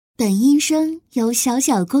本音声由小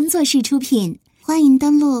小工作室出品，欢迎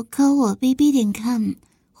登录科我 bb.com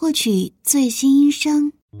获取最新音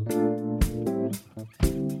声。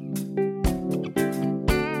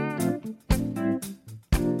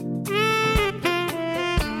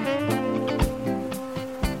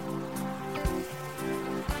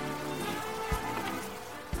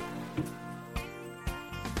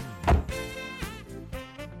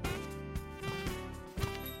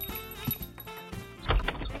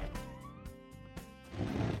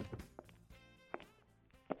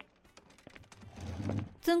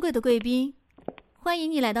尊贵的贵宾，欢迎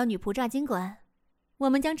你来到女仆榨精馆，我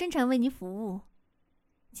们将真诚为您服务。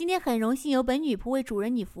今天很荣幸由本女仆为主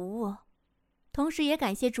人你服务，同时也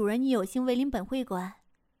感谢主人你有幸莅临本会馆。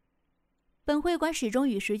本会馆始终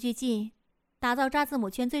与时俱进，打造榨字母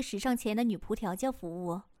圈最时尚前沿的女仆调教服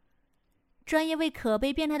务，专业为可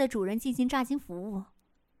悲变态的主人进行榨精服务。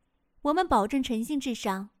我们保证诚信至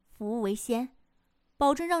上，服务为先，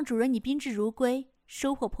保证让主人你宾至如归，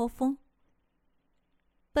收获颇丰。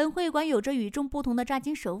本会馆有着与众不同的榨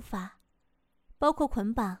精手法，包括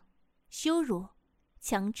捆绑、羞辱、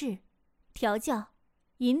强制、调教、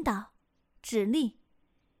引导、指令、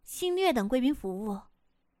性虐等贵宾服务，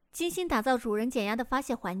精心打造主人减压的发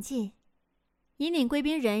泄环境，引领贵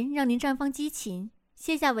宾人让您绽放激情，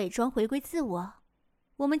卸下伪装，回归自我。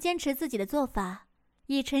我们坚持自己的做法，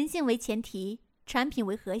以诚信为前提，产品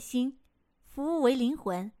为核心，服务为灵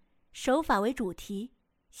魂，手法为主题，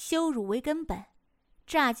羞辱为根本，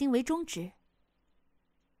榨精为宗旨，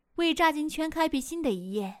为榨精圈开辟新的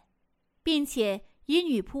一页，并且以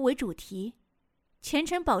女仆为主题，全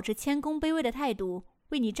程保持谦恭卑微的态度，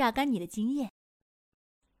为你榨干你的经验。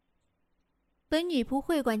本女仆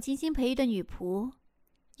会馆精心培育的女仆，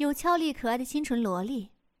有俏丽可爱的清纯萝莉，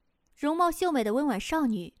容貌秀美的温婉少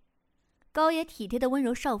女，高雅体贴的温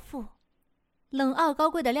柔少妇，冷傲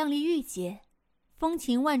高贵的靓丽御姐，风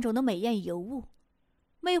情万种的美艳尤物，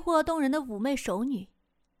魅惑动人的妩媚熟女。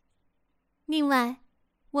另外，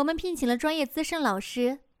我们聘请了专业资深老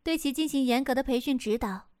师，对其进行严格的培训指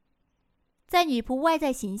导，在女仆外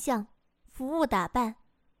在形象、服务打扮、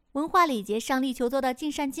文化礼节上力求做到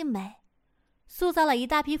尽善尽美，塑造了一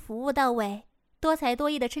大批服务到位、多才多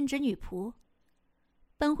艺的称职女仆。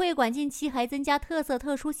本会馆近期还增加特色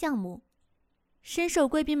特殊项目，深受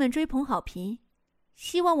贵宾们追捧好评，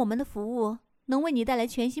希望我们的服务能为你带来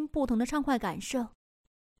全新不同的畅快感受。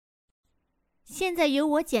现在由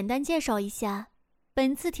我简单介绍一下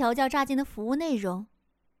本次调教榨精的服务内容。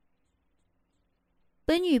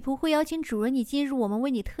本女仆会邀请主人你进入我们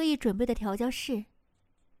为你特意准备的调教室，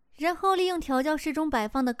然后利用调教室中摆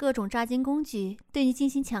放的各种榨精工具对你进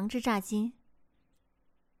行强制榨精。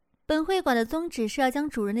本会馆的宗旨是要将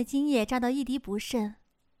主人的精液榨到一滴不剩，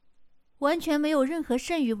完全没有任何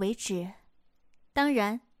剩余为止。当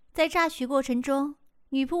然，在榨取过程中，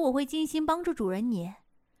女仆我会精心帮助主人你，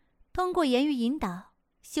通过言语引导、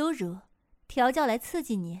羞辱、调教来刺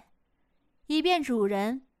激你，以便主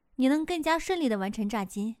人你能更加顺利地完成榨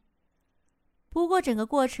精。不过整个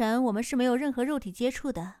过程我们是没有任何肉体接触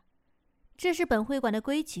的，这是本会馆的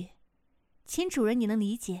规矩，请主人你能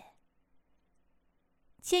理解。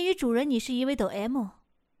鉴于主人你是一位抖 M，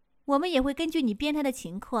 我们也会根据你变态的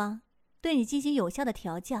情况对你进行有效的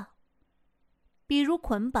调教，比如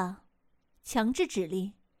捆绑、强制指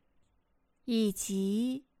令，以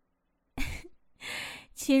及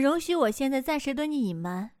请容许我现在暂时对你隐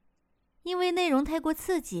瞒，因为内容太过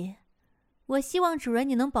刺激，我希望主人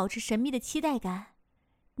你能保持神秘的期待感，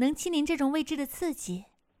能亲临这种未知的刺激。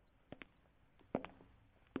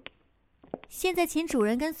现在请主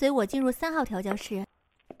人跟随我进入3号调教室。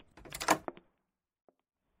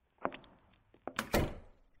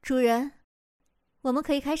主人，我们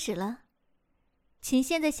可以开始了。请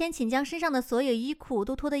现在先将身上的所有衣裤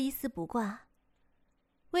都脱得一丝不挂。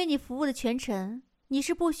为你服务的全程，你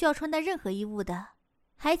是不需要穿戴任何衣物的，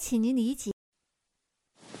还请您理解。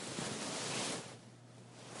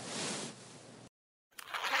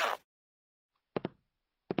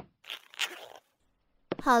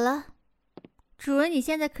好了，主人你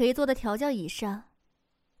现在可以坐在调教椅上，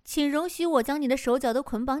请容许我将你的手脚都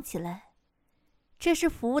捆绑起来，这是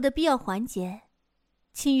服务的必要环节，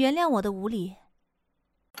请原谅我的无礼。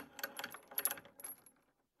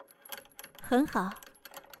很好，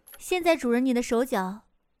现在主人你的手脚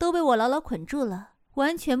都被我牢牢捆住了，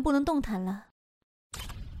完全不能动弹了。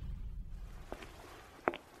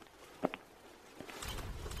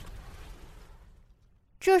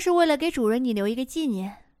这是为了给主人你留一个纪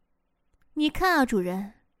念。你看啊，主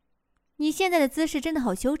人，你现在的姿势真的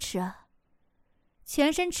好羞耻啊！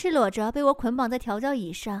全身赤裸着被我捆绑在调教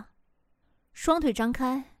椅上，双腿张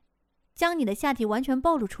开，将你的下体完全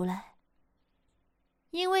暴露出来。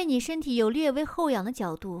因为你身体有略微后仰的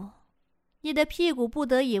角度，你的屁股不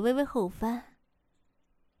得已微微后翻，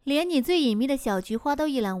连你最隐秘的小菊花都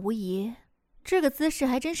一览无遗，这个姿势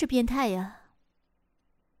还真是变态呀。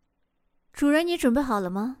主人，你准备好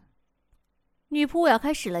了吗？女仆，我要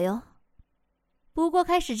开始了哟。不过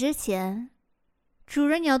开始之前，主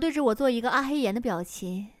人你要对着我做一个阿黑眼的表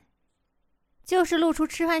情，就是露出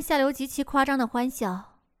痴汉下流极其夸张的欢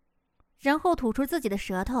笑，然后吐出自己的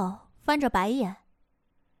舌头，翻着白眼，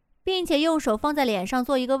并且用手放在脸上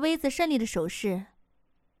做一个 V 字胜利的手势，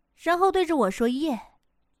然后对着我说耶。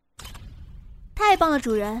太棒了，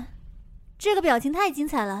主人，这个表情太精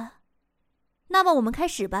彩了。那么我们开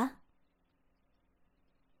始吧。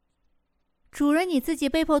主人，你自己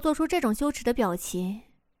被迫做出这种羞耻的表情，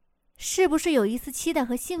是不是有一丝期待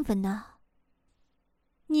和兴奋呢？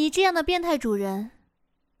你这样的变态主人，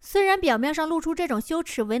虽然表面上露出这种羞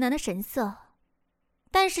耻为难的神色，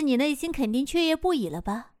但是你内心肯定雀跃不已了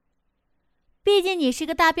吧？毕竟你是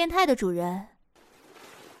个大变态的主人。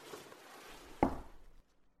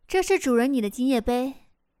这是主人你的精液杯，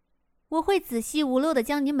我会仔细无漏地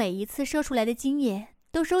将你每一次射出来的精液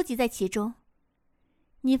都收集在其中。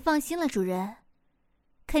你放心了，主人，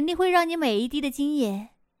肯定会让你每一滴的精液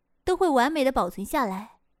都会完美的保存下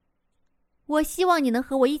来。我希望你能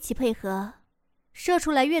和我一起配合，射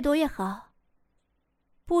出来越多越好。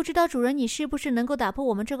不知道主人你是不是能够打破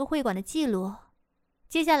我们这个会馆的记录？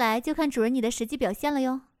接下来就看主人你的实际表现了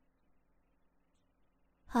哟。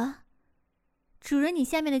啊，主人你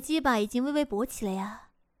下面的鸡巴已经微微勃起了呀。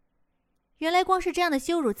原来光是这样的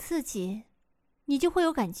羞辱刺激，你就会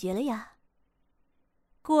有感觉了呀。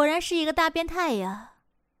果然是一个大变态呀。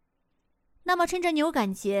那么趁着你有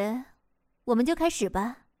感觉，我们就开始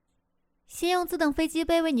吧。先用自动飞机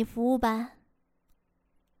杯为你服务吧。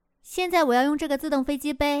现在我要用这个自动飞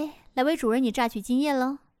机杯来为主人你榨取精液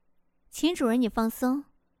喽。请主人你放松。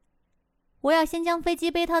我要先将飞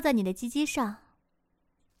机杯套在你的鸡鸡上。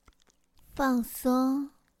放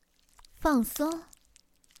松，放松。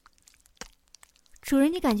主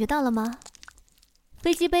人你感觉到了吗？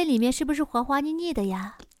飞机杯里面是不是滑滑腻腻的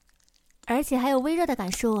呀？而且还有微热的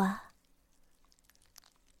感受啊。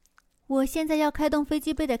我现在要开动飞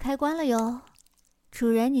机杯的开关了哟，主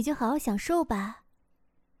人你就好好享受吧。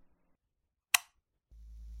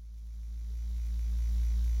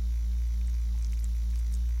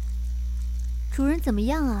主人怎么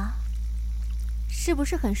样啊？是不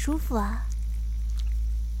是很舒服啊？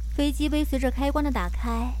飞机杯随着开关的打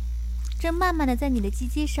开，正慢慢的在你的鸡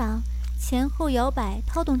鸡上前后摇摆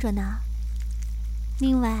套动着呢。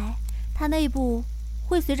另外，它内部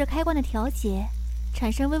会随着开关的调节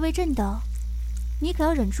产生微微震动，你可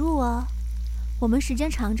要忍住哦，我们时间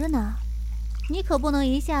长着呢，你可不能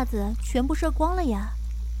一下子全部射光了呀。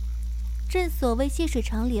正所谓细水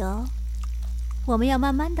长流，我们要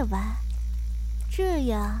慢慢的玩，这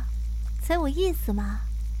样才有意思嘛。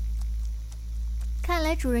看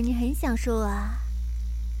来主人你很享受啊，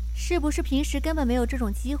是不是平时根本没有这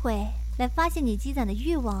种机会来发现你积攒的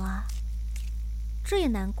欲望啊？这也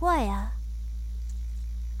难怪啊。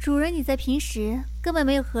主人你在平时根本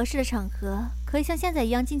没有合适的场合可以像现在一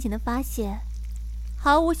样尽情的发泄，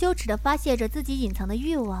毫无羞耻的发泄着自己隐藏的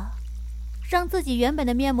欲望，让自己原本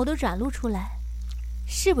的面目都展露出来，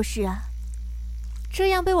是不是啊？这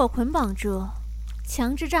样被我捆绑住，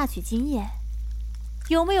强制榨取精液，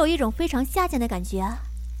有没有一种非常下贱的感觉啊？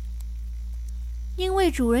因为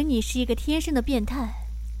主人你是一个天生的变态，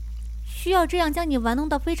需要这样将你玩弄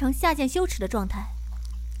到非常下贱羞耻的状态，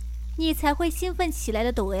你才会兴奋起来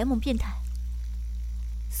的抖 M 变态，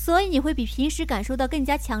所以你会比平时感受到更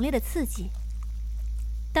加强烈的刺激。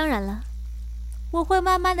当然了，我会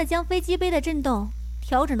慢慢的将飞机杯的震动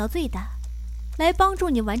调整到最大，来帮助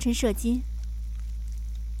你完成射精。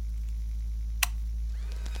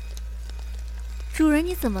主人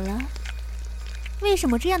你怎么了？为什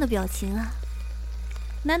么这样的表情啊？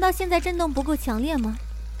难道现在震动不够强烈吗？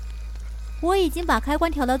我已经把开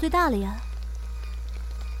关调到最大了呀。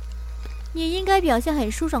你应该表现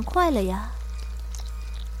很舒爽快乐呀。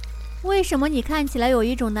为什么你看起来有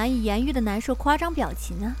一种难以言喻的难受夸张表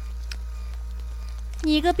情呢？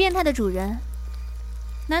你一个变态的主人，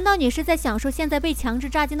难道你是在享受现在被强制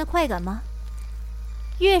榨精的快感吗？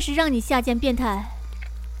越是让你下贱变态，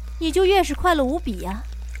你就越是快乐无比呀。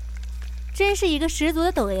真是一个十足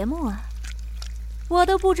的抖 M 啊。我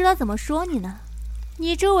都不知道怎么说你呢，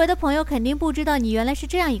你周围的朋友肯定不知道你原来是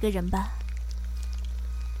这样一个人吧。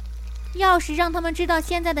要是让他们知道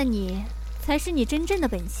现在的你才是你真正的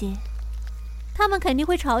本性，他们肯定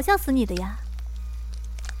会嘲笑死你的呀。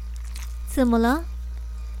怎么了？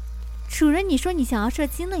主人你说你想要射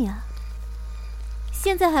精了呀？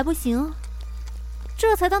现在还不行？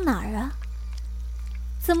这才到哪儿啊？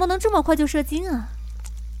怎么能这么快就射精啊？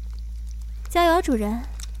加油啊，主人！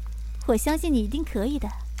我相信你一定可以的。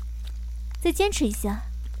再坚持一下，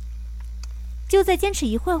就再坚持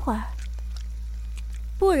一会儿，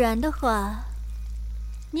不然的话，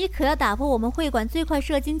你可要打破我们会馆最快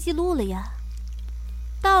射精记录了呀！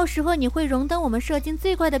到时候你会荣登我们射精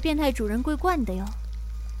最快的变态主人桂冠的哟。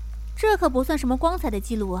这可不算什么光彩的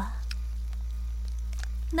记录啊！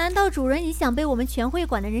难道主人你想被我们全会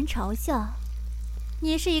馆的人嘲笑？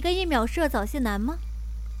你是一个1秒射早泄男吗？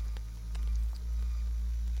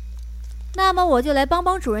那么我就来帮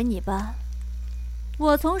帮主人你吧。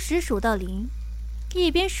我从10数到0，一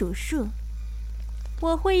边数数，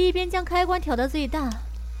我会一边将开关调到最大。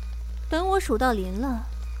等我数到0了，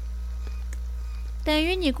等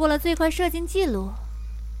于你过了最快射精记录，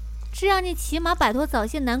这样你起码摆脱早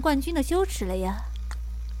泄男冠军的羞耻了呀。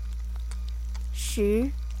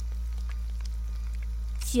10、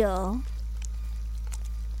9、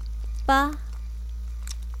8、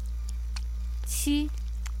7、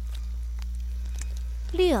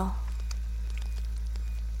6、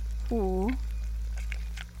5。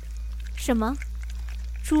什么？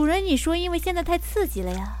主人，你说因为现在太刺激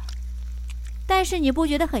了呀？但是你不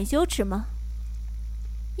觉得很羞耻吗？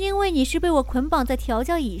因为你是被我捆绑在调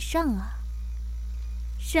教椅上啊，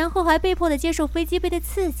然后还被迫的接受飞机杯的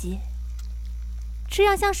刺激，这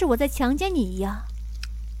样像是我在强奸你一样，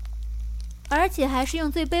而且还是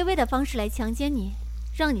用最卑微的方式来强奸你，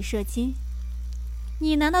让你射精。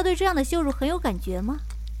你难道对这样的羞辱很有感觉吗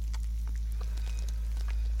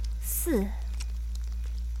？4、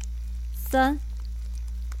3、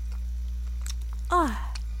2，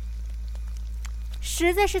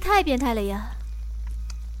实在是太变态了呀！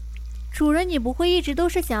主人，你不会一直都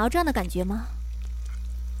是想要这样的感觉吗？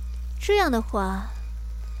这样的话，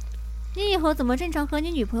你以后怎么正常和你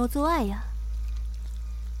女朋友做爱呀？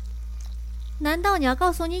难道你要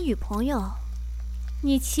告诉你女朋友，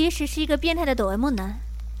你其实是一个变态的抖 M 男，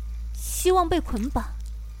希望被捆绑、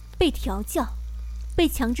被调教、被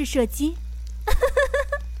强制射击？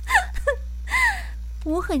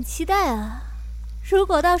我很期待啊！如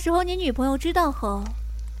果到时候你女朋友知道后，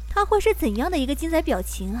她会是怎样的一个精彩表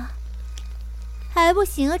情啊？还不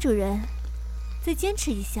行啊，主人，再坚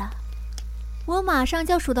持一下，我马上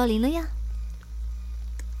就要数到0了呀。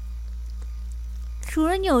主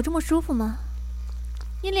人，你有这么舒服吗？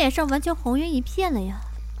你脸上完全红晕一片了呀！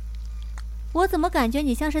我怎么感觉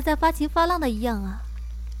你像是在发情发浪的一样啊？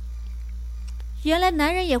原来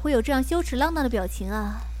男人也会有这样羞耻浪荡的表情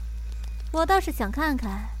啊！我倒是想看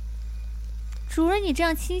看，主人你这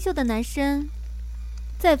样清秀的男生，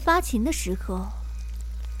在发情的时候，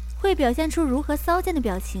会表现出如何骚贱的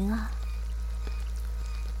表情啊！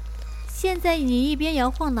现在你一边摇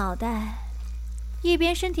晃脑袋，一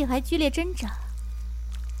边身体还剧烈挣扎，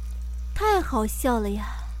太好笑了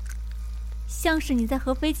呀！像是你在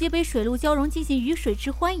和飞机杯水陆交融进行鱼水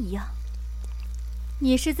之欢一样。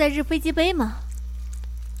你是在日飞机杯吗？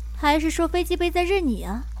还是说飞机杯在日你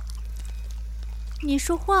啊？你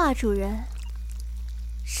说话啊，主人。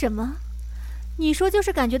什么？你说就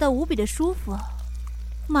是感觉到无比的舒服，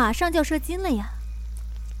马上就要射精了呀？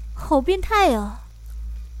好变态哦！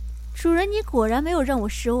主人，你果然没有让我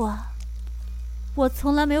失望。我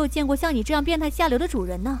从来没有见过像你这样变态下流的主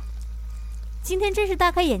人呢。今天真是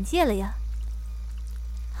大开眼界了呀！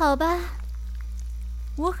好吧，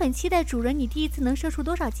我很期待主人你第一次能射出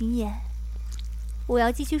多少精液。我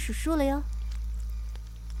要继续数数了哟。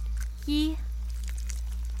1、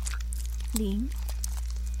0。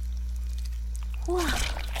哇，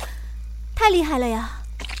太厉害了呀！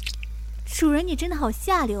主人你真的好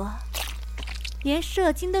下流啊，连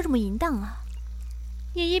射精都这么淫荡啊！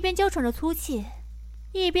你一边娇喘着粗气，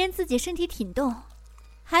一边自己身体挺动，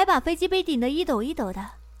还把飞机杯顶得一抖一抖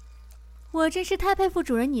的。我真是太佩服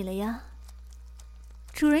主人你了呀！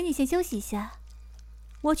主人你先休息一下，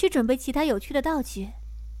我去准备其他有趣的道具，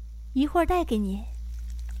一会儿带给你。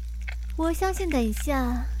我相信等一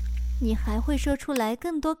下你还会射出来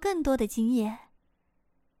更多的精液，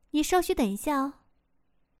你稍许等一下哦。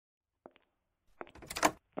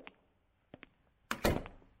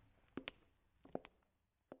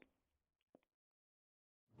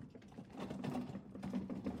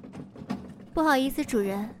不好意思，主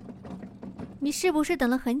人，你是不是等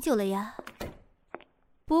了很久了呀？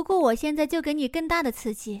不过我现在就给你更大的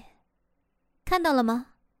刺激，看到了吗？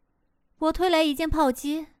我推来一件炮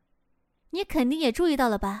击，你肯定也注意到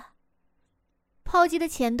了吧？炮击的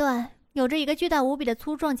前段有着一个巨大无比的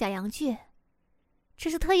粗壮假阳具，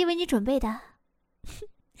这是特意为你准备的。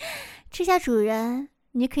这下主人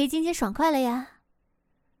你可以尽情爽快了呀！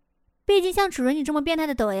毕竟像主人你这么变态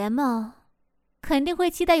的抖 M，肯定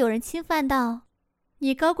会期待有人侵犯到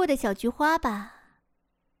你高贵的小菊花吧？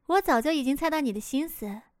我早就已经猜到你的心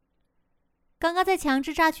思。刚刚在强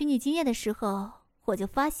制榨取你精液的时候，我就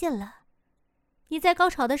发现了，你在高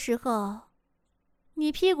潮的时候，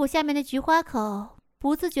你屁股下面的菊花口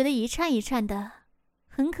不自觉的一颤一颤的，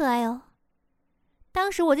很可爱哦。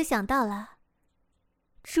当时我就想到了，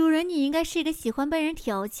主人你应该是一个喜欢被人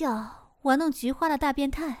调教、玩弄菊花的大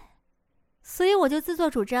变态，所以我就自作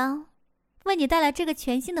主张，为你带来这个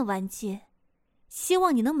全新的玩具，希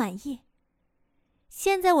望你能满意。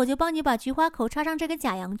现在我就帮你把菊花口插上这个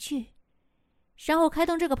假阳具，然后开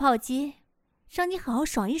动这个炮击，让你好好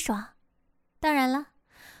爽一爽。当然了，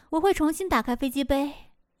我会重新打开飞机杯，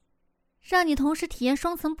让你同时体验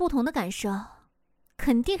双层不同的感受，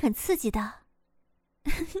肯定很刺激的。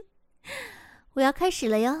我要开始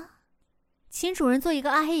了哟，请主人做一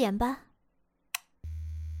个阿黑岩吧。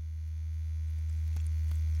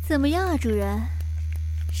怎么样啊，主人？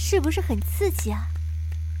是不是很刺激啊？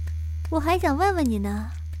我还想问问你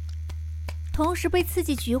呢，同时被刺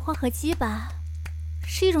激菊花和鸡巴，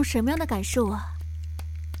是一种什么样的感受啊？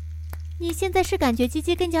你现在是感觉鸡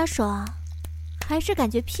鸡更加爽，还是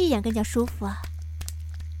感觉屁眼更加舒服啊？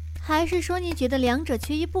还是说你觉得两者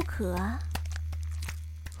缺一不可啊？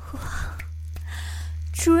哇，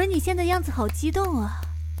主人你现在样子好激动啊，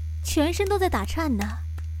全身都在打颤呢，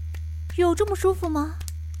有这么舒服吗？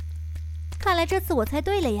看来这次我猜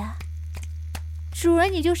对了呀，主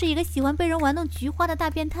人你就是一个喜欢被人玩弄菊花的大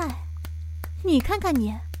变态。你看看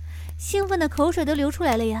你，兴奋的口水都流出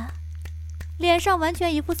来了呀，脸上完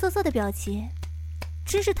全一副涩涩的表情，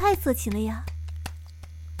真是太色情了呀。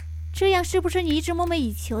这样是不是你一直梦寐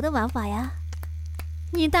以求的玩法呀？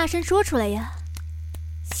你大声说出来呀，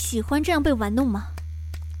喜欢这样被玩弄吗？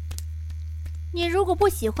你如果不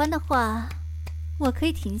喜欢的话，我可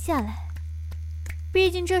以停下来，毕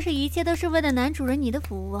竟这是一切都是为了男主人你的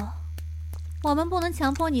服务，我们不能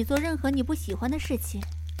强迫你做任何你不喜欢的事情。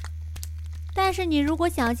但是你如果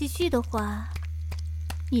想要继续的话，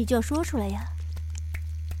你就说出来呀。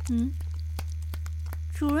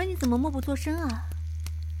主人你怎么默不作声啊？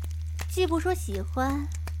既不说喜欢，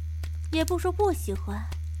也不说不喜欢，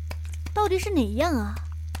到底是哪样啊？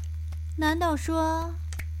难道说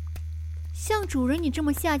像主人你这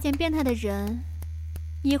么下贱变态的人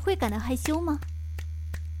也会感到害羞吗？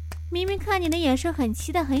明明看你的眼神很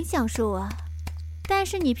期待很享受啊，但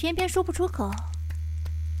是你偏偏说不出口。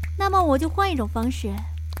那么我就换一种方式，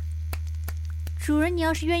主人你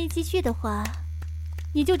要是愿意继续的话，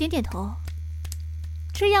你就点点头，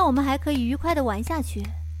这样我们还可以愉快地玩下去。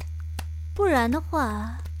不然的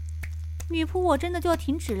话，女仆我真的就要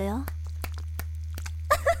停止了哟。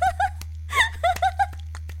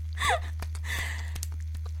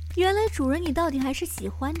原来主人你到底还是喜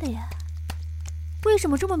欢的呀，为什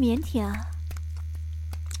么这么腼腆啊？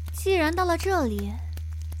既然到了这里，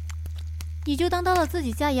你就当到了自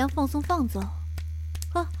己家一样放松放纵。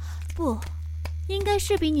不，应该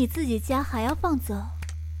是比你自己家还要放纵，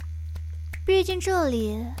毕竟这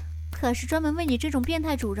里可是专门为你这种变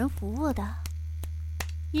态主人服务的，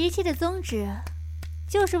一切的宗旨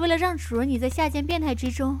就是为了让主人你在下贱变态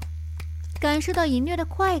之中感受到淫虐的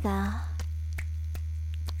快感啊。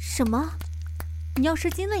什么？你要射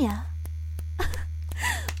精了呀？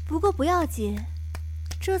不过不要紧，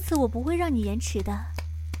这次我不会让你延迟的，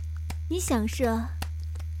你想射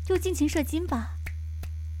就尽情射精吧，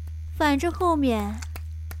反正后面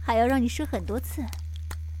还要让你射很多次，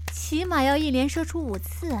起码要一连射出5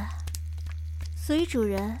次啊。所以主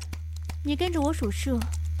人，你跟着我数数，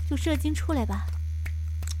就射精出来吧。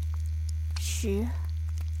10、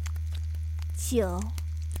9、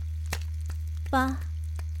8、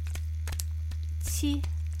7、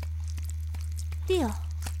6、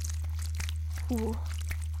5、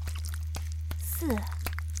4、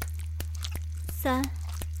3、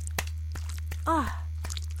2、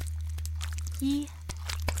1、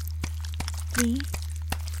0。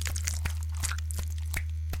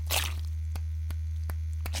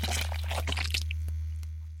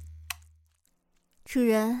主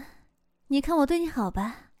人，你看我对你好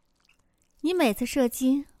吧？你每次射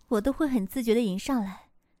精，我都会很自觉地迎上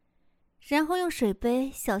来，然后用水杯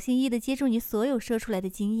小心翼翼地接住你所有射出来的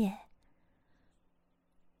精液。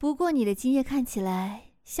不过你的精液看起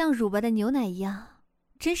来像乳白的牛奶一样，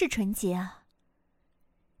真是纯洁啊！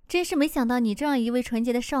真是没想到你这样一位纯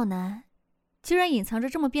洁的少男，居然隐藏着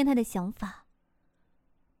这么变态的想法。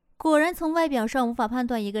果然从外表上无法判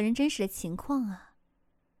断一个人真实的情况啊。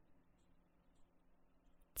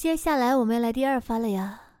接下来我们要来第2发了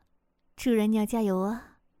呀，主人你要加油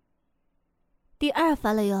啊！第2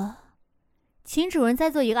发了哟，请主人再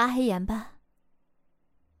做一个阿黑岩吧。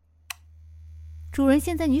主人，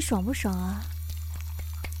现在你爽不爽啊？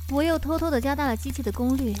我又偷偷的加大了机器的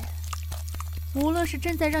功率，无论是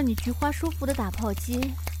正在让你菊花舒服的打泡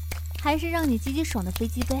机，还是让你鸡鸡爽的飞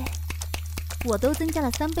机杯，我都增加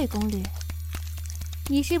了3倍功率。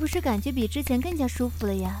你是不是感觉比之前更加舒服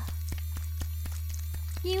了呀？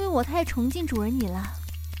因为我太崇敬主人你了，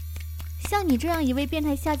像你这样一位变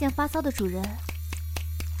态下贱发骚的主人，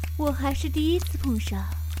我还是第一次碰上，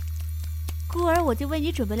故而我就为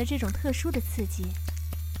你准备了这种特殊的刺激，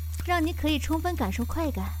让你可以充分感受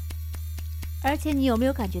快感。而且你有没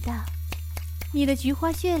有感觉到，你的菊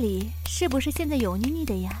花穴里是不是现在油腻腻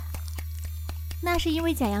的呀？那是因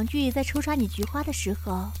为假阳具在抽插你菊花的时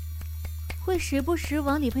候，会时不时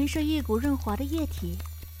往里喷射一股润滑的液体，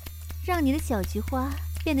让你的小菊花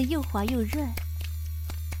变得又滑又润。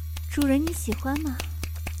主人你喜欢吗？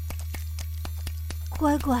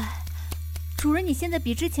乖乖，主人你现在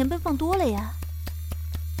比之前奔放多了呀。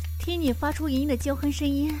听你发出隐隐的娇哼声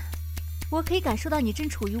音，我可以感受到你正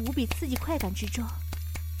处于无比刺激快感之中。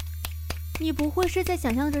你不会是在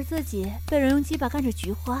想象着自己被人用鸡巴干着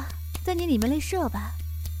菊花在你里面内射吧？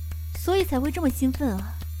所以才会这么兴奋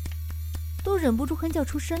啊，都忍不住哼叫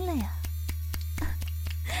出声了呀。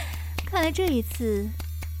看来这一次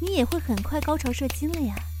你也会很快高潮射精了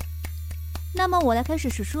呀。那么我来开始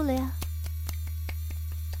数数了呀。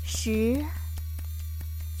10、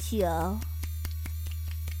9、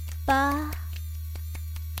8、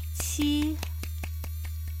7、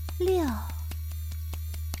6、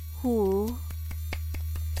5、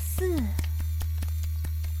4、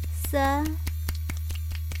3、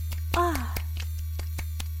2、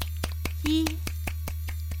1、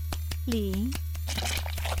0。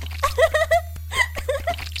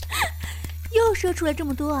又射出来这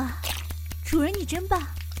么多啊！主人你真棒。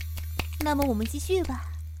那么我们继续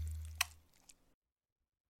吧。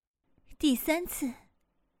第3次，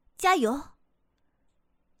加油！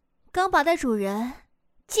刚拔的主人，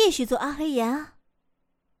继续做阿黑岩啊！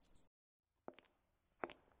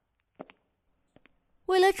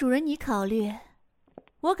为了主人你考虑，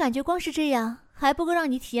我感觉光是这样还不够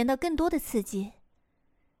让你体验到更多的刺激，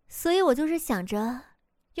所以我就是想着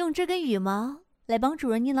用这根羽毛来帮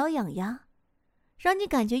主人你挠痒痒，让你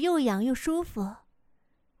感觉又痒又舒服。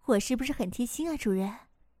我是不是很贴心啊，主人？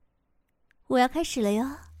我要开始了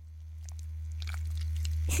哟。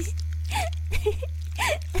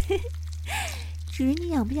主人你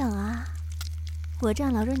痒不痒啊？我这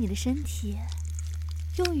样挠着你的身体，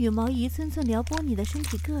用羽毛一寸寸撩拨你的身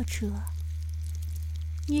体各处，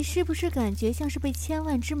你是不是感觉像是被千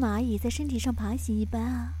万只蚂蚁在身体上爬行一般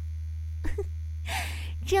啊？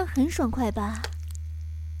这样很爽快吧？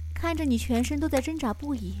看着你全身都在挣扎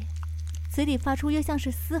不已，嘴里发出又像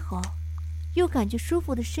是嘶吼又感觉舒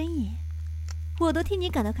服的声音，我都替你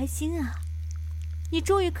感到开心啊！你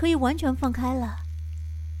终于可以完全放开了，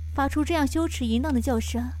发出这样羞耻淫荡的叫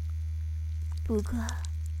声。不过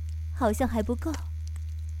好像还不够，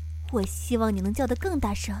我希望你能叫得更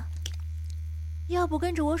大声。要不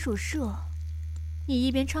跟着我数数，你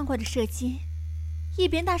一边畅快的射精，一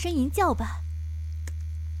边大声吟叫吧。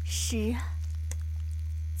10、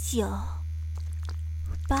9、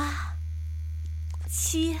8、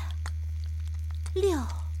7、6、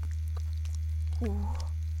5、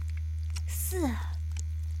4、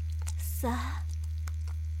3、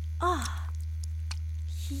2、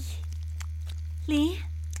1、0。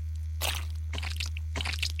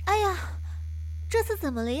哎呀，这次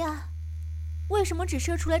怎么了呀？为什么只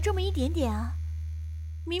射出来这么一点点啊？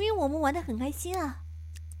明明我们玩得很开心啊！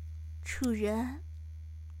主人，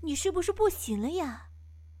你是不是不行了呀？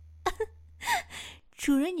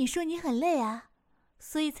主人，你说你很累啊，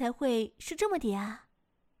所以才会是这么点啊？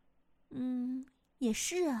也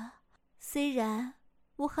是啊。虽然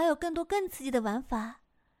我还有更多更刺激的玩法，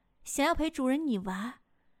想要陪主人你玩，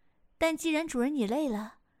但既然主人你累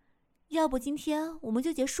了，要不今天我们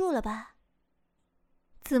就结束了吧？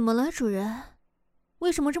怎么了，主人？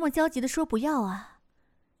为什么这么焦急地说不要啊？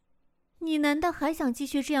你难道还想继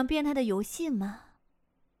续这样变态的游戏吗？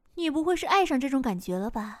你不会是爱上这种感觉了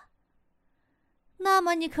吧？那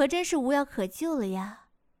么你可真是无药可救了呀，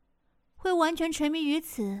会完全沉迷于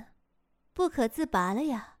此，不可自拔了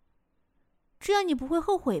呀。这样你不会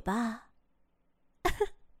后悔吧？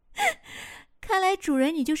看来主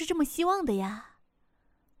人你就是这么希望的呀。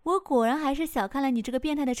我果然还是小看了你这个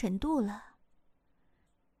变态的程度了。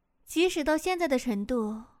即使到现在的程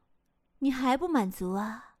度，你还不满足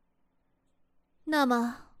啊？那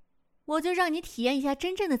么我就让你体验一下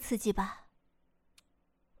真正的刺激吧。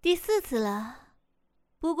第4次了，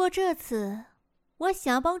不过这次我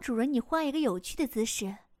想要帮主人你换一个有趣的姿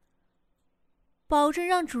势。保证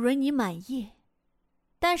让主人你满意。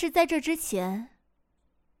但是在这之前，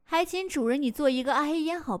还请主人你做一个阿黑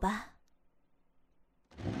烟好吧？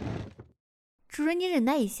主人你忍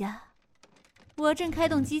耐一下，我正开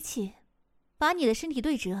动机器，把你的身体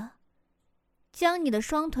对折，将你的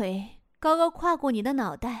双腿高高跨过你的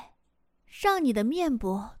脑袋，让你的面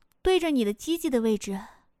部对着你的鸡鸡的位置。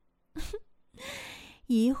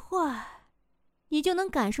一会儿你就能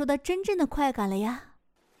感受到真正的快感了呀。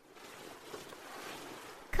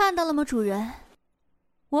看到了吗，主人？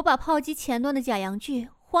我把炮击前端的假阳具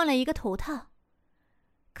换了一个头套，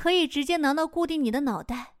可以直接拿到固定你的脑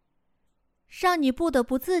袋，让你不得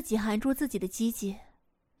不自己含住自己的鸡鸡。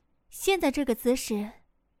现在这个姿势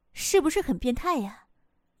是不是很变态呀？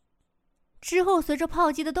之后随着炮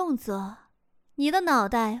击的动作，你的脑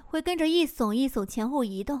袋会跟着一耸一耸前后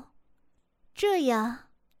移动，这样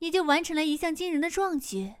你就完成了一项惊人的壮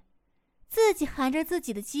举，自己含着自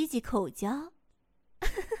己的鸡鸡口交。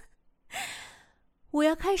我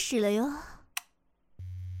要开始了哟！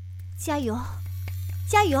加油，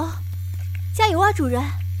加油，加油啊，主人！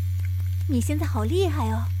你现在好厉害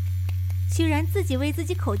哦，居然自己为自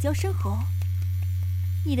己口交深喉。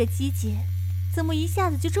你的鸡鸡怎么一下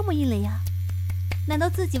子就这么硬了呀？难道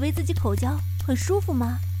自己为自己口交很舒服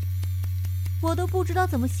吗？我都不知道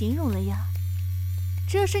怎么形容了呀。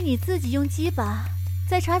这是你自己用鸡巴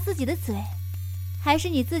在插自己的嘴，还是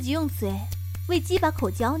你自己用嘴为鸡巴口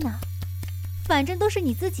交呢？反正都是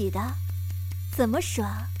你自己的，怎么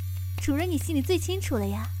爽，主人你心里最清楚了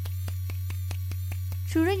呀。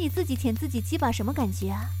主人你自己舔自己鸡巴什么感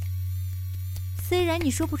觉啊？虽然你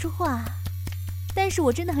说不出话，但是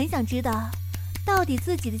我真的很想知道，到底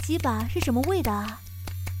自己的鸡巴是什么味道啊？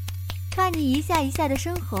看你一下一下的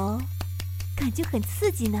生喉，感觉很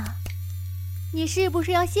刺激呢。你是不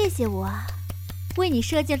是要谢谢我啊？为你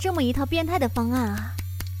设计了这么一套变态的方案啊！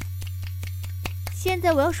现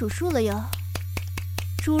在我要数数了哟，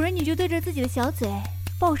主人你就对着自己的小嘴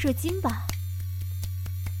爆射精吧。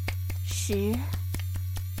10、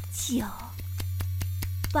9、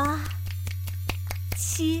8、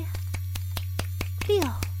7、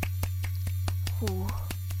6、5、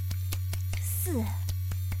4、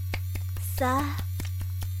3、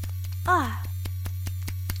2、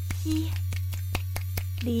1、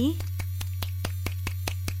0，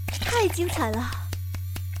太精彩了！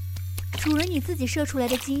主人你自己射出来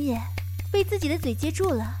的精液被自己的嘴接住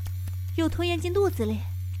了，又吞咽进肚子里，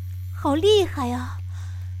好厉害啊！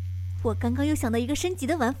我刚刚又想到一个升级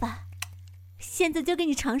的玩法，现在就给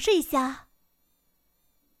你尝试一下。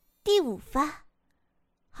第5发，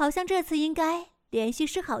好像这次应该连续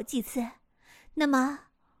试好几次，那么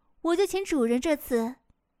我就请主人这次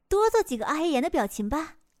多做几个阿黑眼的表情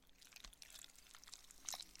吧。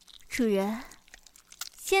主人，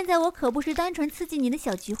现在我可不是单纯刺激你的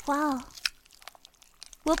小菊花哦，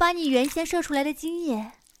我把你原先射出来的精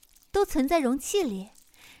液都存在容器里，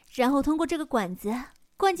然后通过这个管子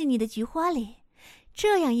灌进你的菊花里，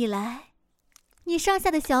这样一来，你上下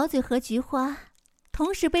的小嘴和菊花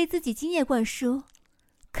同时被自己精液灌输，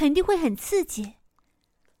肯定会很刺激。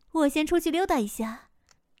我先出去溜达一下，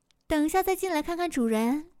等一下再进来看看主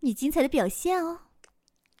人你精彩的表现哦。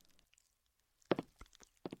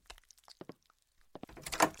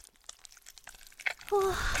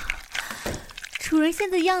哇，主人现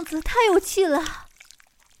在样子太有趣了，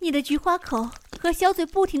你的菊花口和小嘴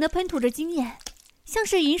不停地喷吐着精液，像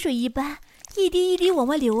是饮水一般，一滴一滴往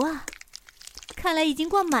外流啊！看来已经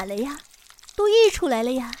灌满了呀，都溢出来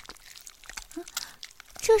了呀。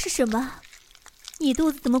这是什么？你肚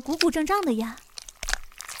子怎么鼓鼓胀胀的呀？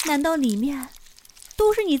难道里面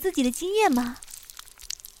都是你自己的精液吗？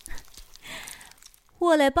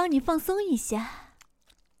我来帮你放松一下。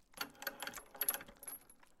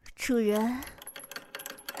主人，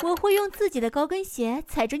我会用自己的高跟鞋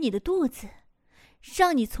踩着你的肚子，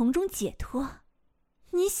让你从中解脱，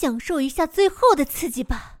你享受一下最后的刺激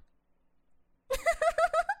吧。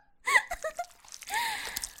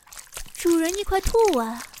主人你快吐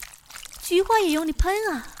啊，菊花也用力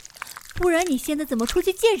喷啊，不然你现在怎么出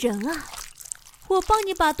去见人啊？我帮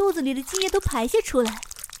你把肚子里的精液都排泄出来，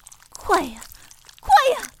快呀快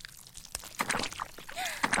呀！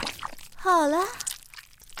好了，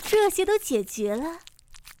这些都解决了，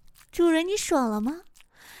主人你爽了吗？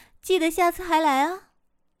记得下次还来啊，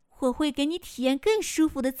我会给你体验更舒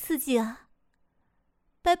服的刺激啊。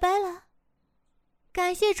拜拜了，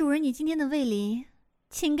感谢主人你今天的莅临，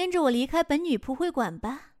请跟着我离开本女仆会馆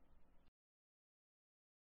吧。